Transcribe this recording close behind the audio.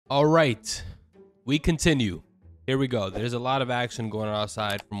All right, we continue. Here we go. There's a lot of action going on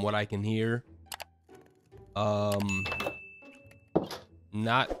outside from what I can hear. Not.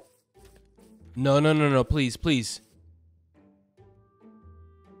 No. Please.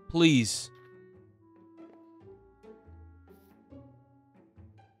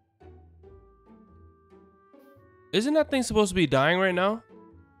 Isn't that thing supposed to be dying right now?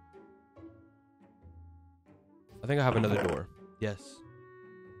 I think I have another door. Yes.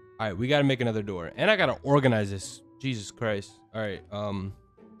 All right, we got to make another door. And I got to organize this. Jesus Christ. All right,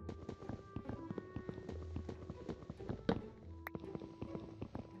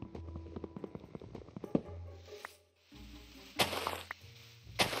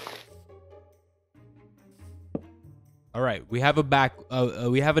 All right, we have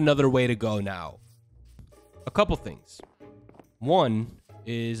we have another way to go now. A couple things. One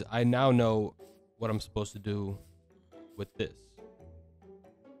is I now know what I'm supposed to do with this.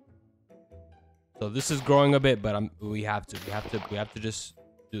 So this is growing a bit, but we have to just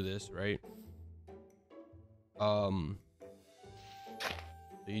do this, right? So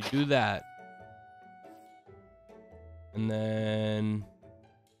you do that. And then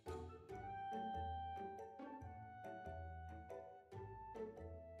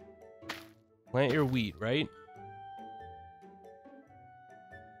plant your wheat, right?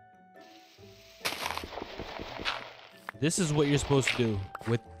 This is what you're supposed to do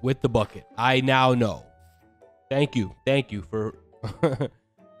with the bucket. I now know. Thank you for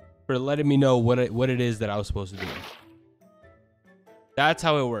for letting me know what it is that I was supposed to do. That's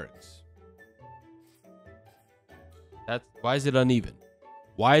how it works. Why is it uneven?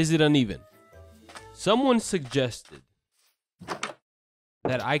 Why is it uneven? Someone suggested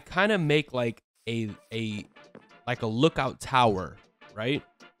that I kind of make like a lookout tower, right?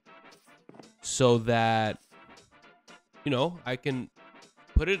 So that, you know, I can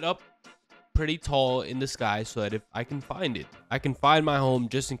put it up pretty tall in the sky so that if I can find it, I can find my home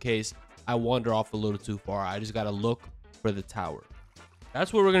just in case I wander off a little too far. I just got to look for the tower.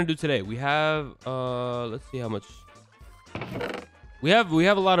 That's what we're going to do today. We have, let's see how much. We have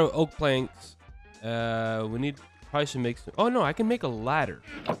a lot of oak planks. We need, probably should make some. Oh no, I can make a ladder,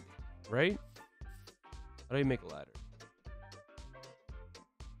 right? How do you make a ladder?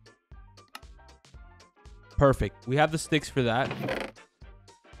 Perfect. We have the sticks for that.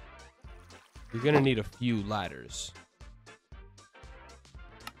 You're gonna need a few ladders.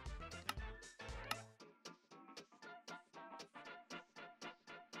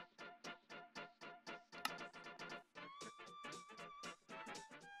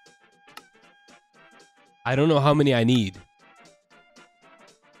 I don't know how many I need.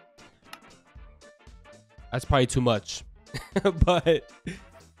 That's probably too much. But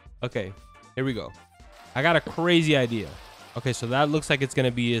okay, here we go. I got a crazy idea. Okay, so that looks like it's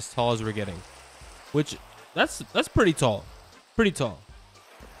gonna be as tall as we're getting, which that's pretty tall, pretty tall.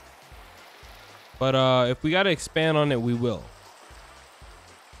 But if we gotta expand on it, we will.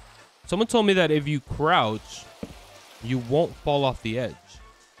 Someone told me that if you crouch, you won't fall off the edge.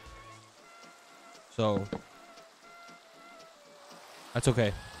 So that's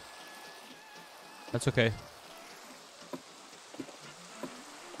okay. That's okay.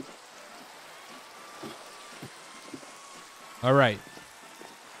 All right.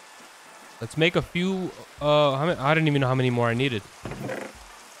 Let's make a few. I didn't even know how many more I needed.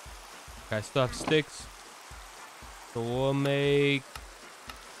 Okay, I still have sticks. So we'll make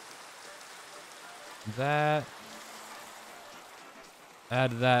that.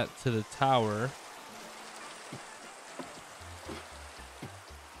 Add that to the tower.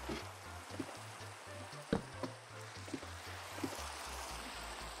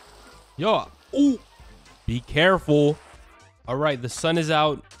 Yo, ooh, be careful. All right, the sun is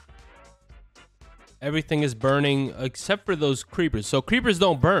out. Everything is burning except for those creepers. So creepers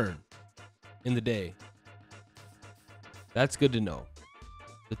don't burn in the day. That's good to know.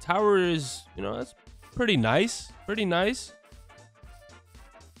 The tower is, you know, that's pretty nice. Pretty nice.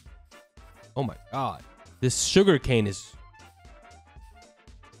 Oh my God. This sugar cane is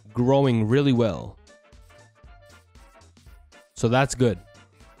growing really well. So that's good.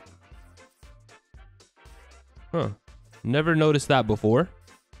 Huh. Never noticed that before.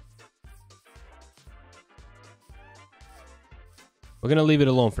 We're going to leave it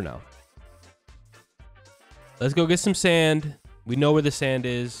alone for now. Let's go get some sand. We know where the sand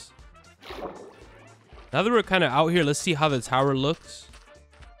is. Now that we're kind of out here, let's see how the tower looks.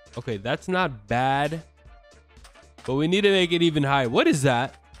 Okay, that's not bad. But we need to make it even higher. What is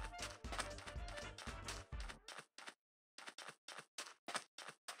that?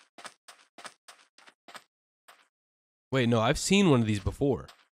 Wait, no, I've seen one of these before.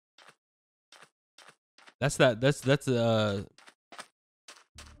 That's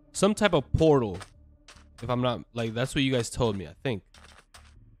some type of portal. If I'm not, like, that's what you guys told me, I think.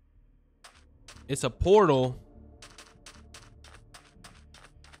 It's a portal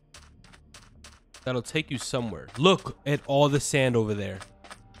that'll take you somewhere. Look at all the sand over there.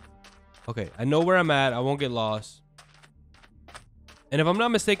 Okay, I know where I'm at. I won't get lost. And if I'm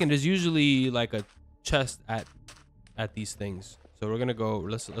not mistaken, there's usually like a chest at these things. So we're gonna go.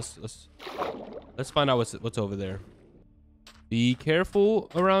 Let's find out what's over there. Be careful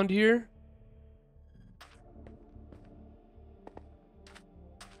around here.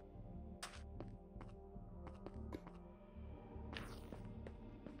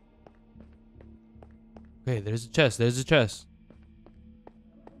 Okay, there's a chest. There's a chest.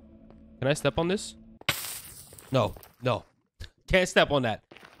 Can I step on this? No, no. Can't step on that.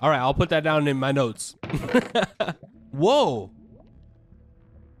 All right, I'll put that down in my notes. Whoa.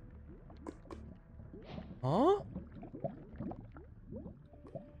 Huh?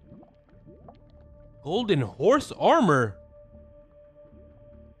 Golden horse armor.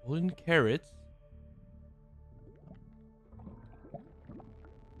 Golden carrots.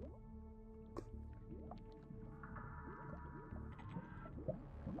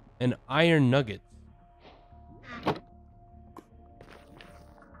 And iron nuggets.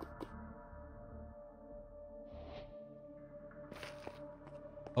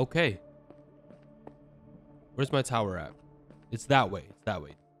 Okay. Where's my tower at? It's that way. It's that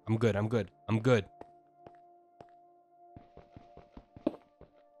way. I'm good. I'm good. I'm good.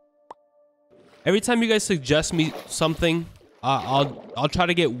 Every time you guys suggest me something, I'll try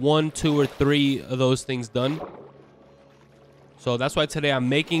to get 1, 2, or 3 of those things done. So that's why today I'm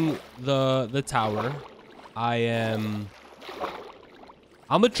making the tower. I'm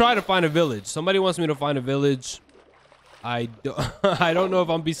gonna try to find a village. Somebody wants me to find a village. I don't know if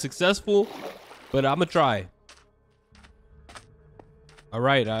I'm gonna be successful, but I'm gonna try. All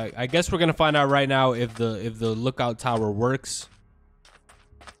right, I guess we're gonna find out right now if the lookout tower works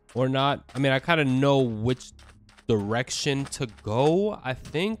or not. I mean, I kind of know which direction to go. I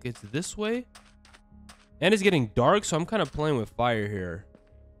think it's this way. And it's getting dark, so I'm kind of playing with fire here.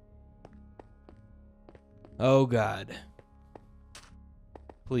 Oh, God.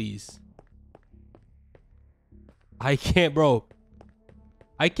 Please. I can't, bro.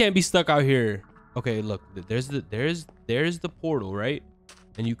 I can't be stuck out here. Okay, look. There's the portal, right?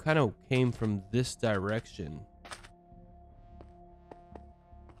 And you kind of came from this direction.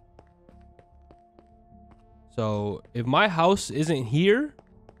 So, if my house isn't here...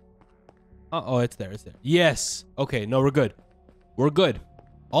 oh, it's there. It's there. Yes. Okay. No, we're good. We're good.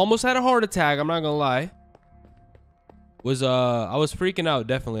 Almost had a heart attack. I'm not gonna lie. I was freaking out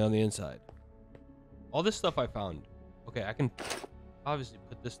definitely on the inside. All this stuff I found. Okay, I can obviously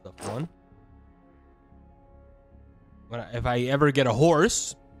put this stuff on. If I ever get a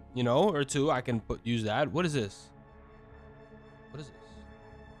horse, you know, or 2, I can use that. What is this? What is this?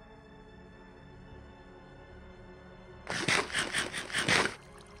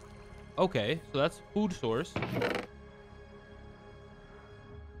 Okay, so that's food source. Let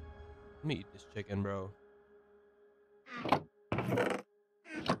me eat this chicken, bro.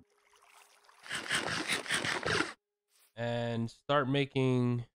 And start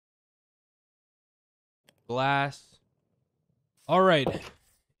making glass. All right.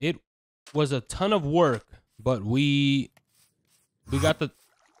 It was a ton of work, but we got the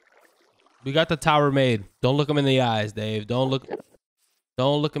tower made. Don't look him in the eyes, Dave. Don't look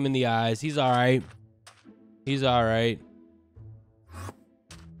him in the eyes. He's all right. He's all right.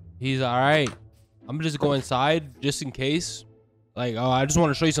 He's all right. I'm gonna just go inside just in case. Like, oh, I just want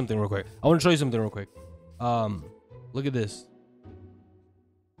to show you something real quick. Look at this.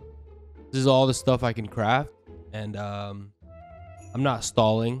 This is all the stuff I can craft, and I'm not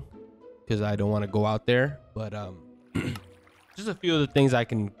stalling because I don't want to go out there, but just a few of the things I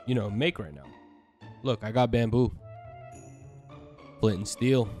can, you know, make right now. Look, I got bamboo. Flint and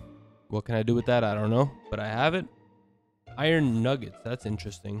steel. What can I do with that? I don't know, but I have it. Iron nuggets. That's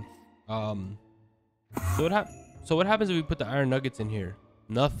interesting. So what happens if we put the iron nuggets in here?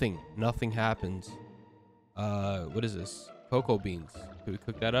 Nothing happens. What is this? Cocoa beans. Can we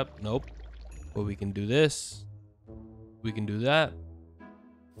cook that up? Nope. But we can do this. We can do that.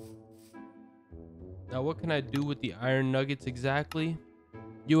 Now, what can I do with the iron nuggets exactly,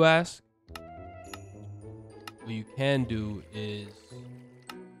 you ask? What you can do is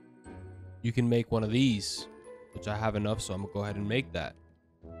you can make one of these, which I have enough, so I'm gonna go ahead and make that.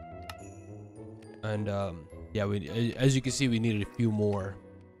 And yeah, as you can see, we needed a few more.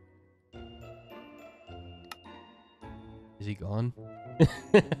 Is he gone?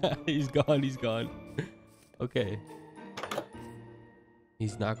 He's gone. Okay.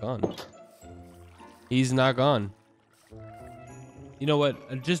 He's not gone. He's not gone. You know what?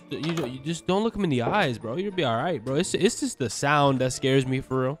 You just don't look him in the eyes, bro. You'll be all right, bro. It's just the sound that scares me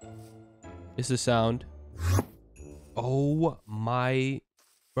for real. It's the sound. Oh my,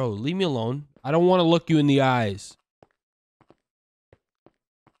 bro, leave me alone. I don't want to look you in the eyes.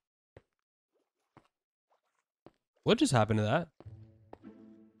 What just happened to that?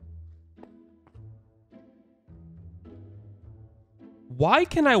 Why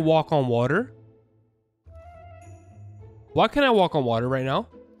can I walk on water? Why can I walk on water right now?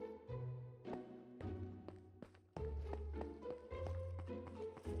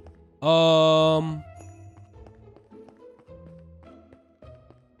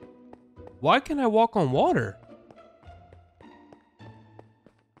 Why can I walk on water?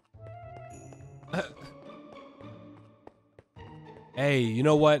 Hey, you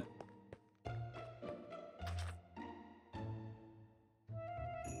know what?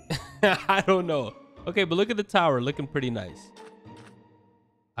 I don't know. Okay, but look at the tower, looking pretty nice.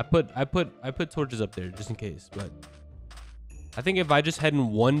 I put torches up there just in case, but I think if I just head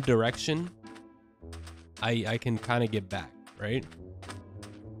in one direction, I can kind of get back, right?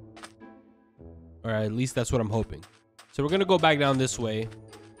 Or at least that's what I'm hoping. So we're gonna go back down this way,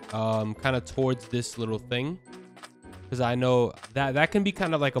 kind of towards this little thing, because I know that can be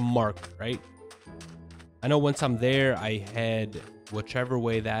kind of like a marker, right? I know once I'm there, I head whichever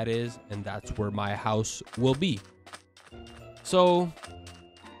way that is, and that's where my house will be. So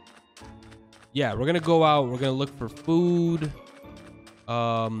yeah, we're gonna go out, we're gonna look for food.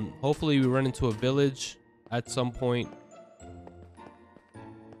 Hopefully we run into a village at some point.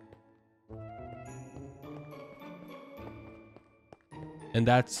 And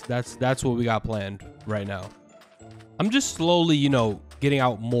that's what we got planned right now. I'm just slowly, you know, getting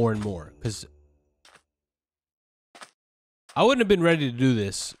out more and more, because I wouldn't have been ready to do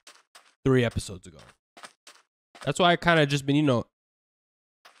this 3 episodes ago. That's why I kind of just been, you know,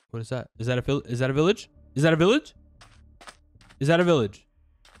 what is that? Is that a village? Is that a village? Is that a village? Is that a village?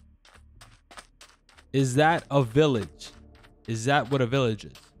 Is that a village? Is that what a village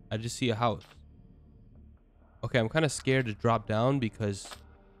is? I just see a house. Okay, I'm kind of scared to drop down because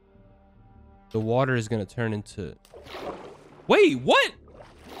the water is going to turn into... Wait, what?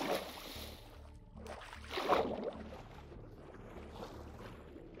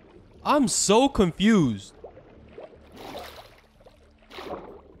 I'm so confused.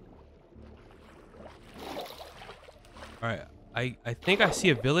 All right, I think I see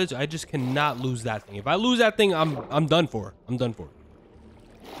a village. I just cannot lose that thing. If I lose that thing, I'm done for. I'm done for.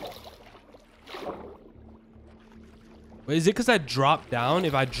 Wait, is it because I dropped down?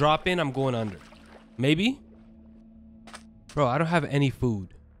 If I drop in, I'm going under. Maybe? Bro, I don't have any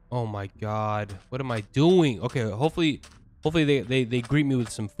food. Oh my god. What am I doing? Okay, hopefully they greet me with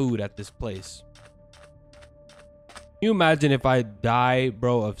some food at this place. Can you imagine if I die,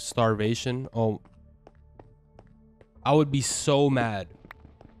 bro, of starvation? Oh, I would be so mad.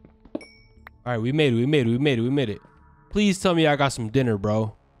 All right, we made it. Please tell me I got some dinner,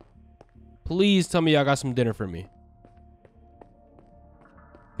 bro. Please tell me I got some dinner for me.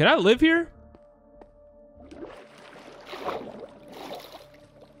 Can I live here?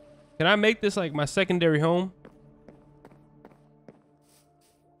 Can I make this like my secondary home?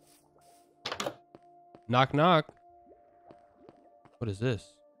 Knock, knock. What is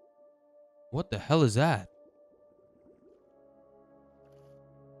this? What the hell is that?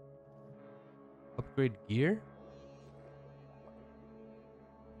 Upgrade gear?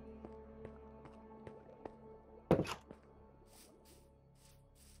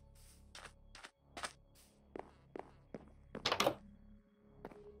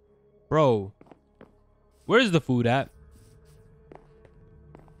 Bro, where's the food at?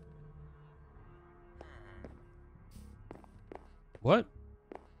 What?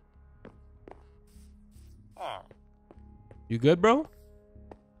 You good, bro?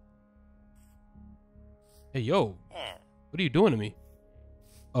 Hey, yo. What are you doing to me?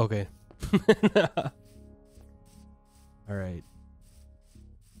 Okay. All right.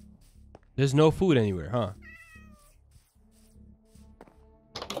 There's no food anywhere, huh?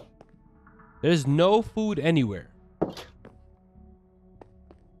 There's no food anywhere.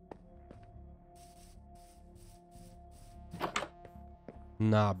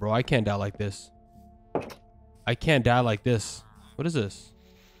 Nah, bro, I can't die like this. I can't die like this. What is this?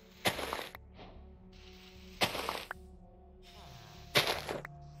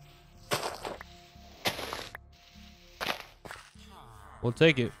 We'll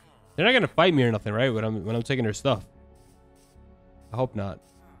take it. They're not gonna fight me or nothing, right? When I'm taking their stuff. I hope not.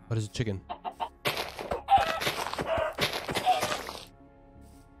 What is a chicken?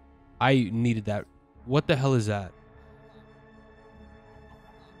 I needed that. What the hell is that?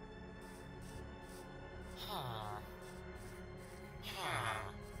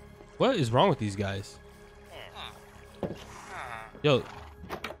 What is wrong with these guys? Yo,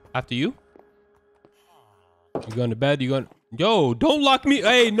 after you? You going to bed? You going? Yo, don't lock me.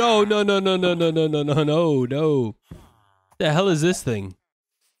 Hey, no. What the hell is this thing?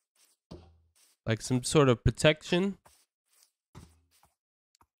 Like some sort of protection?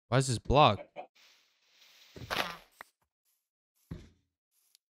 Why is this blocked?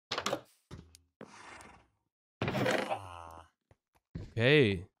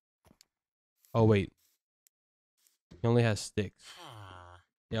 Okay. Oh, wait. He only has sticks.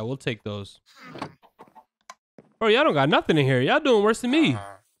 Yeah, we'll take those. Bro, y'all don't got nothing in here. Y'all doing worse than me.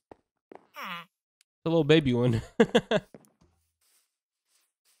 The little baby one.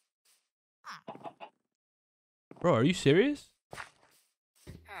 Bro, are you serious?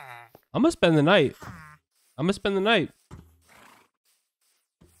 I'm gonna spend the night. I'm gonna spend the night.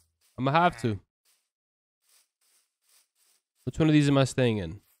 I'm gonna have to. Which one of these am I staying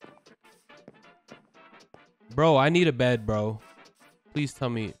in? Bro, I need a bed, bro. Please tell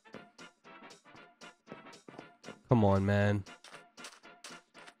me. Come on, man.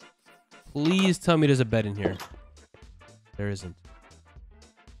 Please tell me there's a bed in here. There isn't.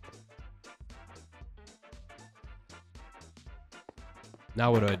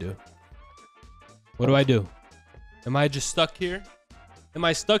 Now what do I do? What do I do? Am I just stuck here? Am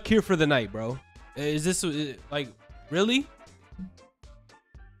I stuck here for the night, bro? Is this like really?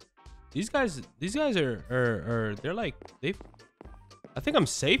 These guys are they're like I think I'm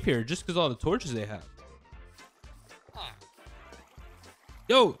safe here just because all the torches they have.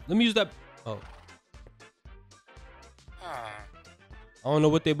 Yo, let me use that. Oh. I don't know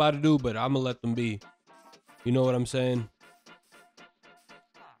what they about to do, but I'm gonna let them be. You know what I'm saying?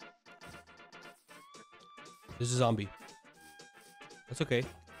 This is a zombie. That's okay.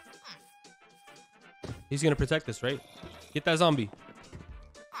 He's gonna protect us, right? Get that zombie.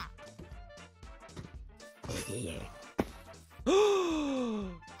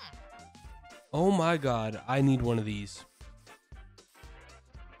 Oh my god, I need one of these.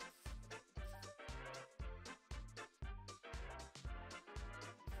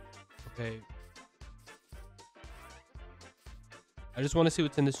 Okay. I just want to see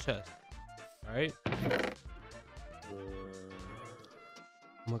what's in this chest. All right.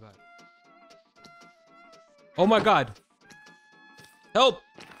 Oh my god. Oh my god. Help!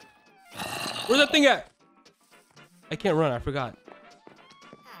 Where's that thing at? I can't run. I forgot.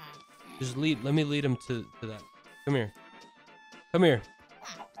 Just lead. Let me lead him to that. Come here. Come here.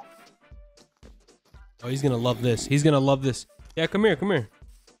 Oh, he's gonna love this. He's gonna love this. Yeah, come here. Come here.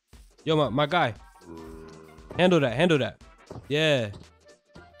 Yo, my guy. Handle that. Handle that. Yeah.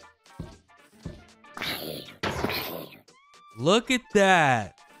 Look at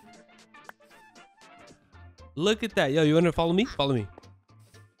that. Look at that. Yo, you want to follow me? Follow me.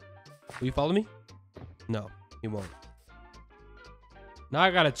 Will you follow me? No, he won't. Now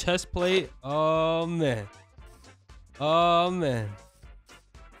I got a chest plate. Oh, man. Oh, man.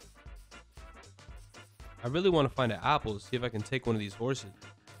 I really want to find an apple. See if I can take one of these horses.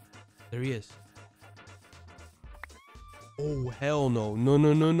 There he is. Oh, hell no. No,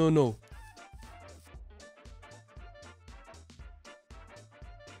 no, no, no, no.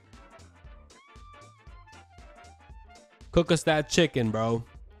 Cook us that chicken, bro.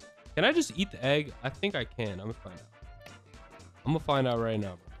 Can I just eat the egg? I think I can. I'm gonna find out. I'm gonna find out right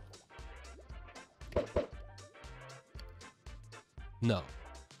now, bro. No.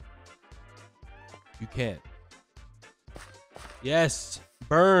 You can't. Yes.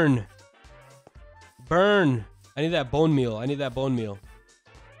 Burn. Burn. I need that bone meal. I need that bone meal.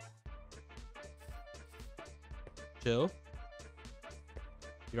 Chill.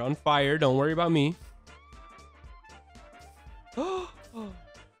 You're on fire. Don't worry about me.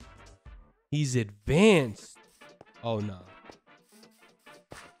 He's advanced. Oh no.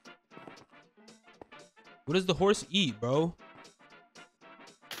 What does the horse eat, bro?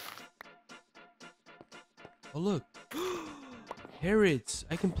 Oh look. Carrots.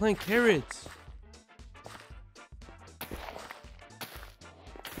 I can plant carrots.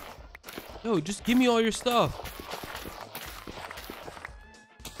 Yo, just give me all your stuff.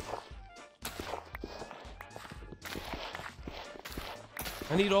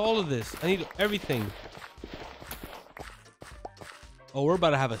 I need all of this. I need everything. Oh, we're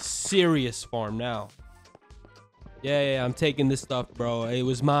about to have a serious farm now. Yeah, I'm taking this stuff, bro. It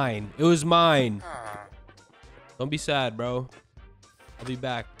was mine. It was mine. Don't be sad, bro. I'll be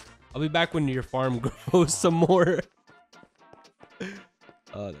back. I'll be back when your farm grows some more.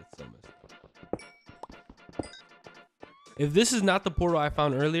 Oh, that's so messed up. If this is not the portal I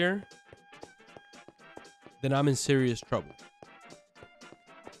found earlier, then I'm in serious trouble.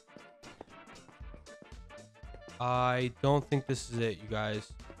 I don't think this is it, you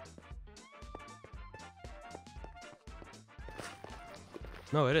guys.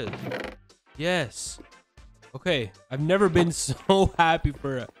 No, it is. Yes. Okay, I've never been so happy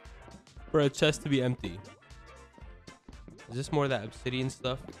for a chest to be empty. Is this more of that obsidian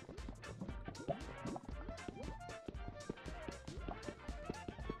stuff?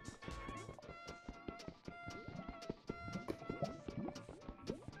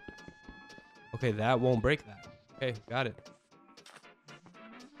 Okay, that won't break that. Okay, got it.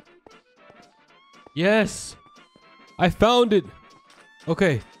 Yes, I found it.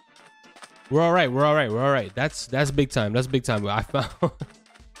 Okay, we're all right. We're all right. We're all right. That's big time. That's big time. I found.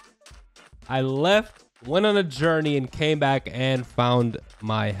 I left, went on a journey, and came back and found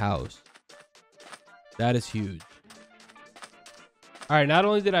my house. That is huge. All right. Not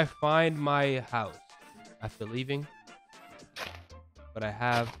only did I find my house after leaving, but I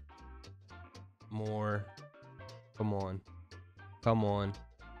have more. Come on. Come on.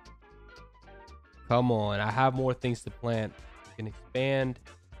 Come on. I have more things to plant. I can expand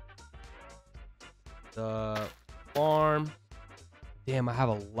the farm. Damn, I have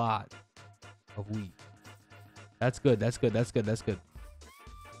a lot of wheat. That's good. That's good. That's good. That's good.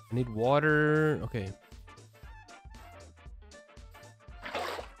 I need water. Okay.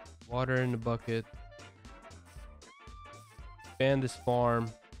 Water in the bucket. Expand this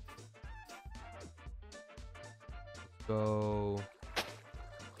farm. Let's go.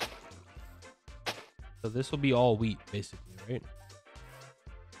 So this will be all wheat, basically, right?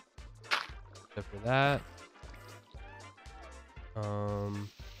 Except for that.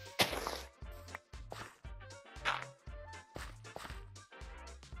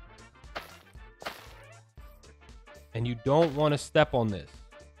 And you don't want to step on this.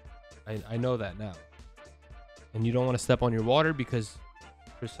 I know that now. And you don't want to step on your water because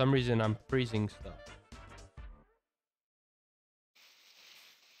for some reason I'm freezing stuff.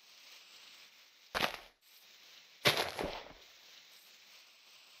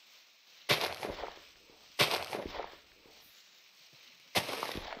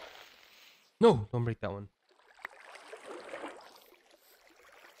 No, don't break that one.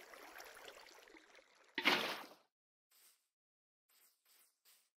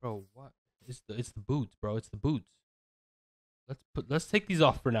 Bro, what? It's the boots, bro. It's the boots. Let's take these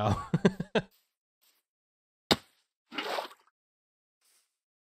off for now.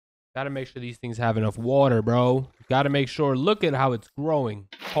 Gotta make sure these things have enough water, bro. Gotta make sure. Look at how it's growing.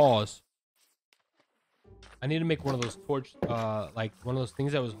 Pause. I need to make one of those like one of those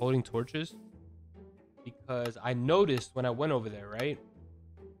things that was holding torches. Because I noticed when I went over there, right?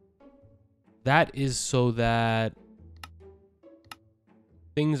 That is so that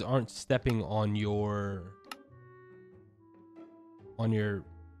things aren't stepping on your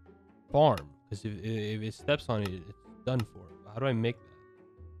farm. Because if it steps on it, it's done for. How do I make that?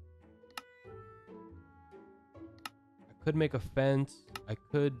 I could make a fence. I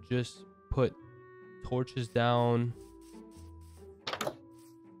could just put torches down.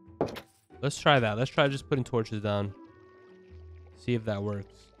 Let's try that. Let's try just putting torches down. See if that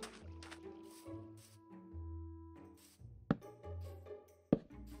works.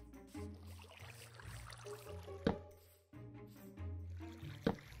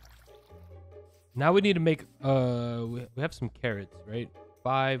 Now we need to make we have some carrots, right?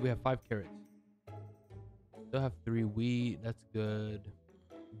 We have 5 carrots. Still have 3 wheat. That's good.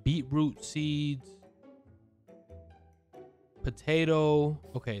 Beetroot seeds. Potato.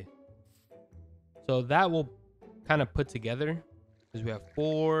 Okay. So that will kind of put together because we have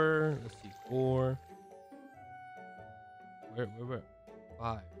 4. Let's see, 4. Where?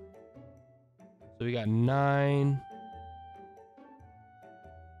 5. So we got 9.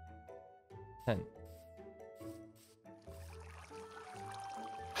 10.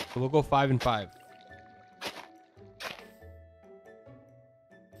 So we'll go 5 and 5.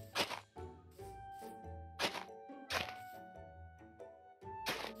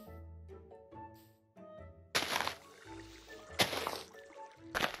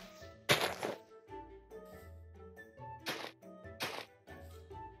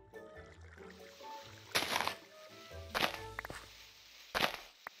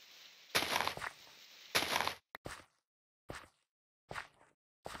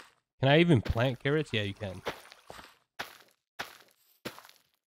 Can I even plant carrots? Yeah, you can.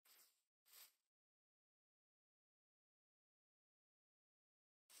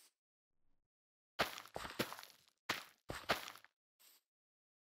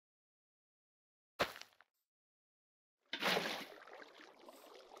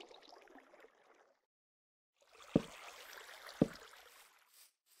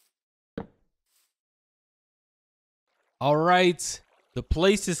 All right, the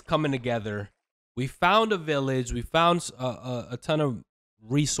place is coming together. We found a village. We found a ton of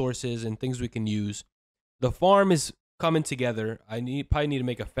resources and things we can use. The farm is coming together. Probably need to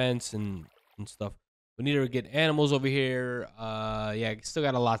make a fence and stuff. We need to get animals over here. Yeah, still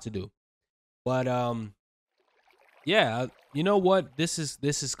got a lot to do. But yeah, you know what? This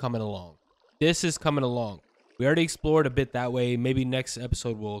is coming along. This is coming along. We already explored a bit that way. Maybe next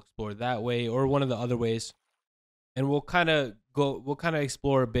episode we'll explore that way or one of the other ways. And we'll kind of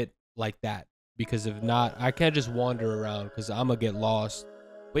explore a bit like that, because if not, I can't just wander around because I'm gonna get lost.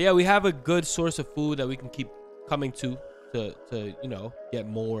 But yeah, we have a good source of food that we can keep coming to get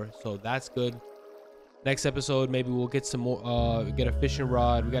more. So that's good. Next episode, maybe we'll get some more. Get a fishing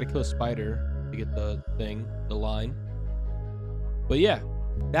rod. We gotta kill a spider to get the line. But yeah,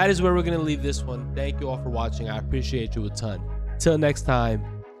 that is where we're gonna leave this one. Thank you all for watching. I appreciate you a ton. Till next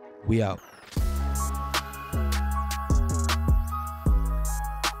time, we out.